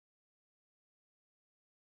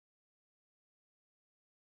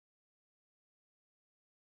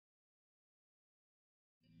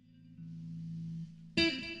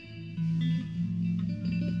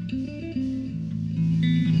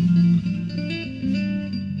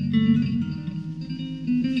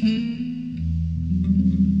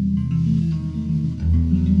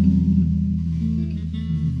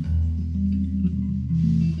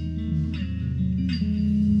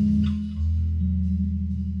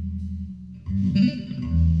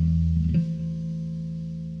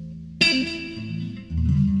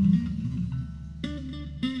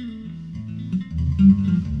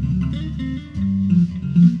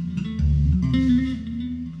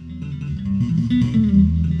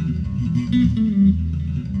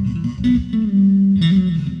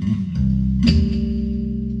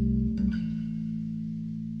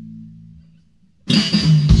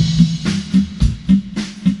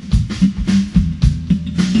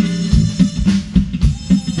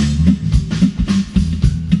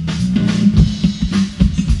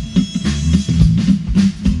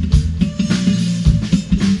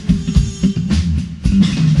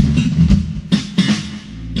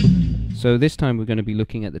So this time we're going to be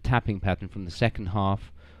looking at the tapping pattern from the second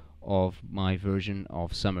half of my version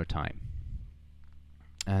of Summertime.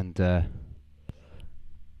 And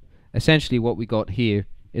essentially what we got here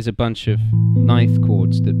is a bunch of ninth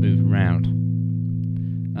chords that move around.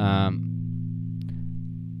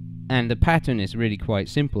 And the pattern is really quite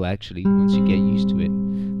simple actually once you get used to it.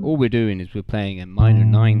 All we're doing is we're playing a minor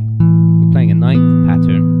 9, we're playing a ninth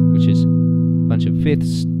pattern, which is a bunch of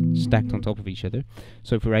fifths stacked on top of each other.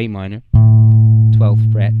 So for A minor,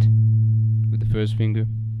 12th fret with the first finger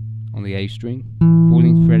on the A string,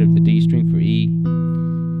 14th fret of the D string for E,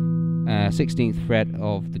 16th fret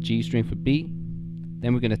of the G string for B.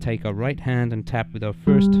 Then we're going to take our right hand and tap with our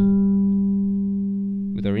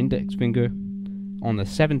index finger on the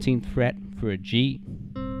 17th fret for a G,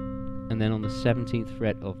 and then on the 17th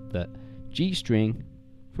fret of the G string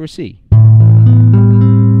for a C.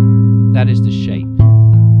 That is the shape.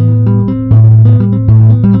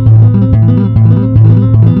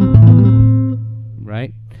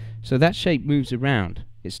 Right? So that shape moves around.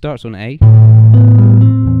 It starts on A,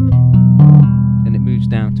 then it moves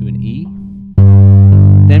down to an E,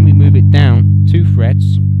 then we move it down 2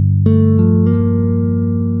 frets,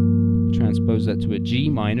 transpose that to a G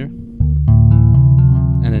minor,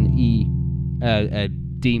 and an a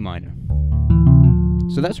D minor.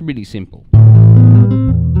 So that's really simple.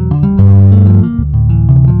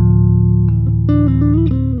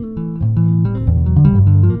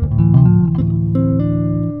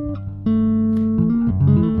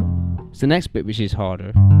 It's the next bit which is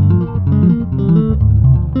harder.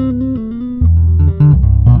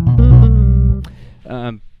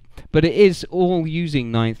 But it is all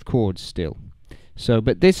using ninth chords still. So,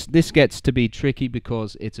 but this gets to be tricky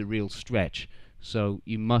because it's a real stretch. So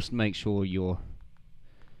you must make sure you've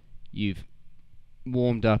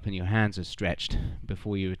warmed up and your hands are stretched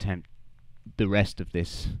before you attempt the rest of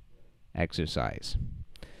this exercise.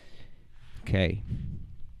 Okay.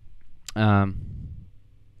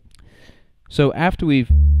 So after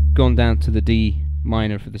we've gone down to the D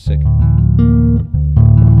minor for the second,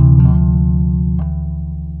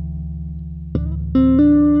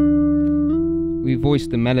 we voice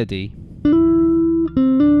the melody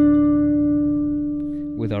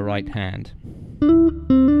with our right hand.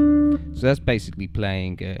 So that's basically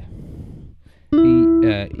playing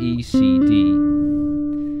E, C, D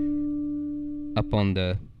up on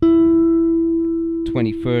the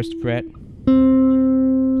 21st fret,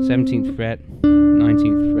 17th fret,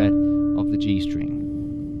 19th fret of the G string.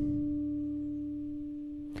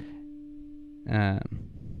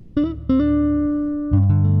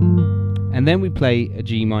 And then we play a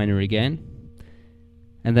G minor again,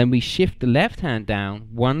 and then we shift the left hand down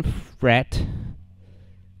 1 fret,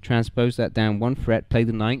 transpose that down 1 fret, play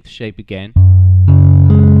the ninth shape again.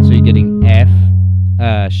 So you're getting F,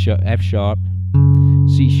 F sharp,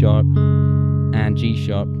 C sharp, and G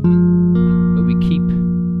sharp, but we keep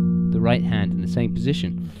the right hand in the same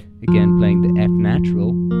position, again playing the F natural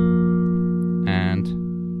and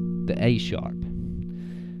the A sharp.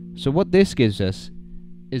 So what this gives us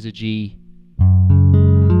is a G,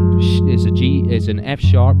 is an F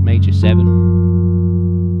sharp major 7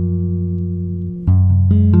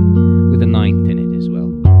 with a ninth in it as well.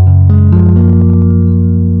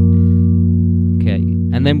 Okay,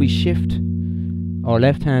 and then we shift our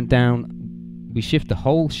left hand down, we shift the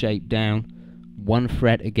whole shape down 1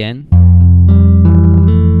 fret again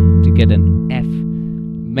to get an F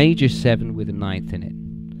major 7 with a ninth in it.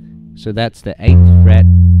 So that's the 8th fret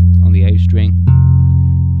on the A string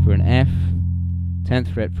for an F,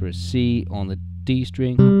 10th fret for a C on the D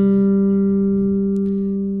string,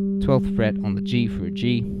 12th fret on the G for a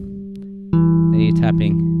G, then you're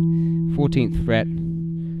tapping 14th fret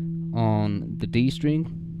on the D string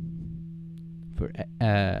for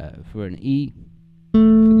an E, for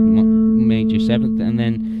the major 7th, and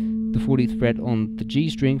then the 40th fret on the G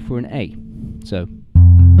string for an A. So,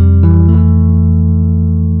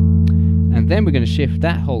 and then we're going to shift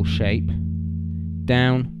that whole shape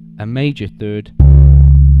down a major 3rd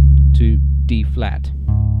to D flat.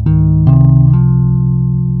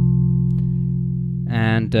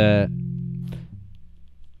 And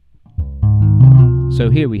so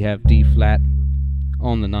here we have D flat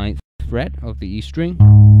on the 9th fret of the E string,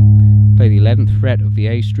 play the 11th fret of the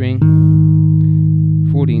A string,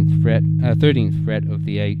 13th fret of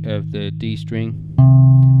the D string,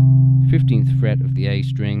 15th fret of the A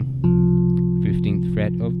string, 15th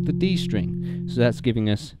fret of the D string. So that's giving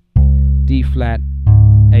us D flat,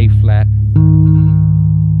 A flat,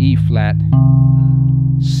 E flat,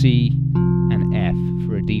 C, and F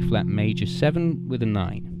for a D flat major 7 with a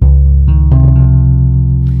 9.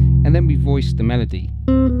 And then we voice the melody.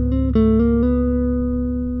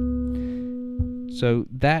 So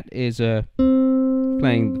that is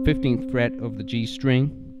playing the 15th fret of the G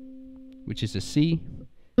string, which is a C,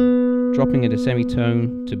 dropping at a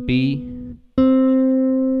semitone to B,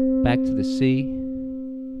 back to the C,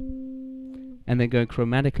 and then going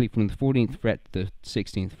chromatically from the 14th fret to the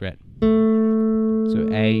 16th fret. So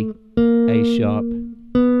A sharp,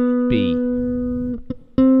 B.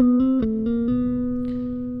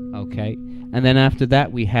 Okay, and then after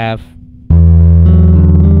that we have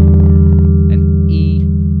an E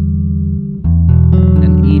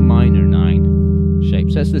minor 9 shape.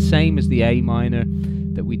 So that's the same as the A minor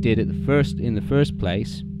that we did at the first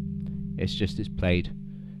place. It's just it's played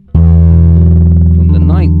from the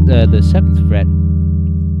 7th fret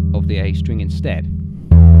of the A string instead.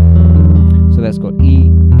 So that's got E,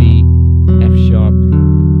 B, F sharp,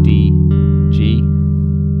 D, G,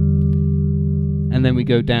 and then we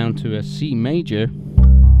go down to a C major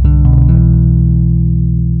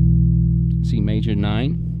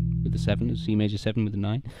 9 with the 7, C major 7 with the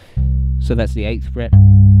 9. So that's the 8th fret,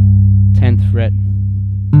 10th fret,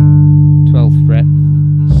 12th fret,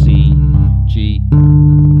 C, G,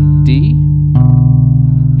 D,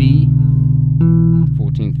 B,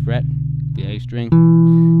 14th fret, the A string,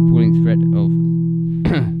 14th fret of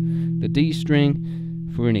the D string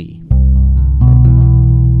for an E.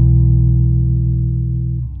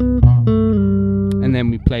 And then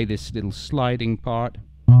we play this little sliding part,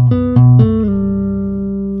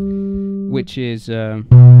 which is all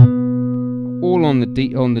on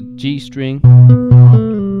the G string,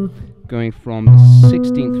 going from the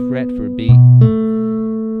 16th fret for a B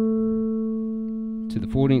to the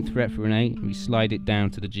 14th fret for an A, and we slide it down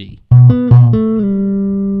to the G.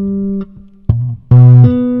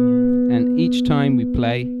 And each time we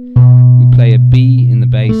play a B in the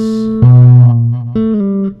bass,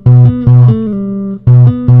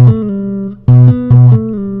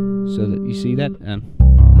 so that you see that.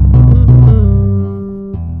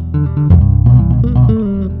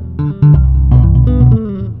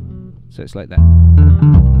 So it's like that.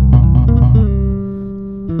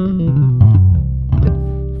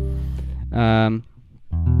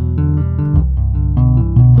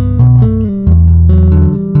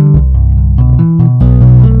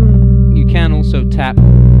 You can also tap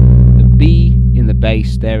the B in the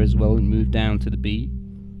bass there as well and move down to the B.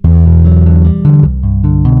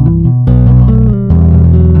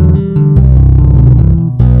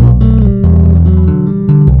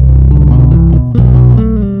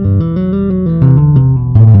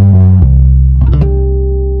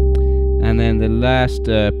 The last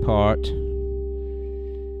part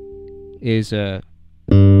is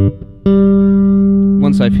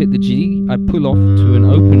once I've hit the G, I pull off to an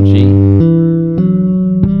open G,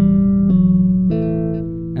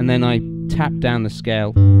 and then I tap down the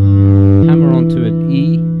scale, hammer onto an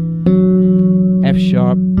E, F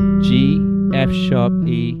sharp, G, F sharp,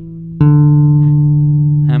 E,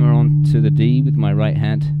 hammer onto the D with my right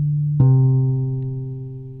hand,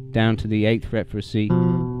 down to the 8th fret for a C,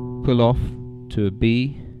 pull off to a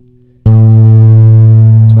B,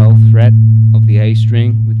 12th fret of the A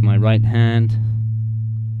string with my right hand,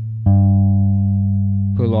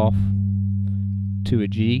 pull off to a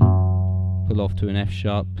G, pull off to an F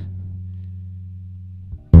sharp,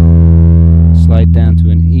 slide down to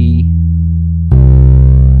an E,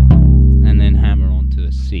 and then hammer onto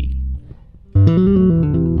a C.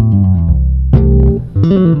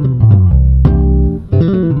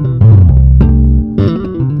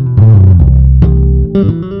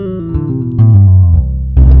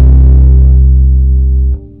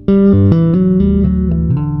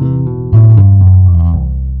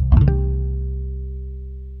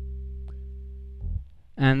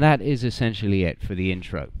 And that is essentially it for the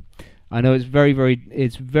intro. I know it's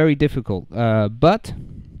very difficult, but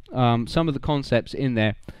some of the concepts in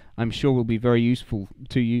there I'm sure will be very useful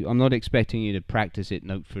to you. I'm not expecting you to practice it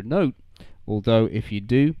note for note, although if you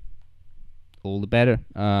do, all the better.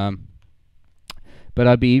 But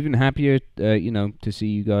I'd be even happier, to see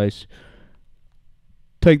you guys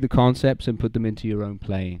take the concepts and put them into your own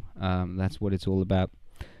playing. That's what it's all about.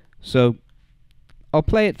 So I'll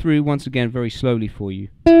play it through once again very slowly for you.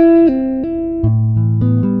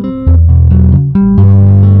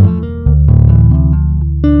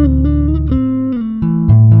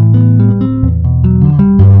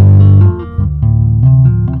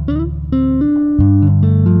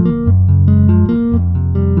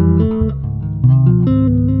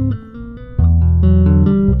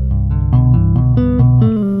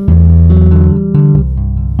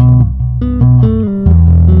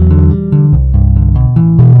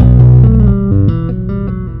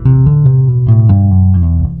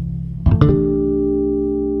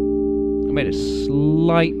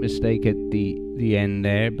 slight mistake at the end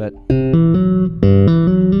there, but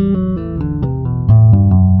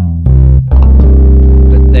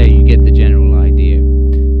there you get the general idea.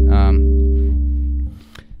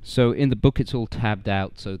 So in the book it's all tabbed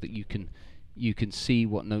out so that you can see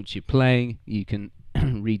what notes you're playing, you can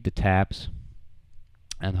read the tabs,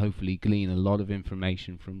 and hopefully glean a lot of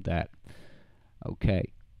information from that.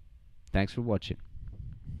 Okay, thanks for watching.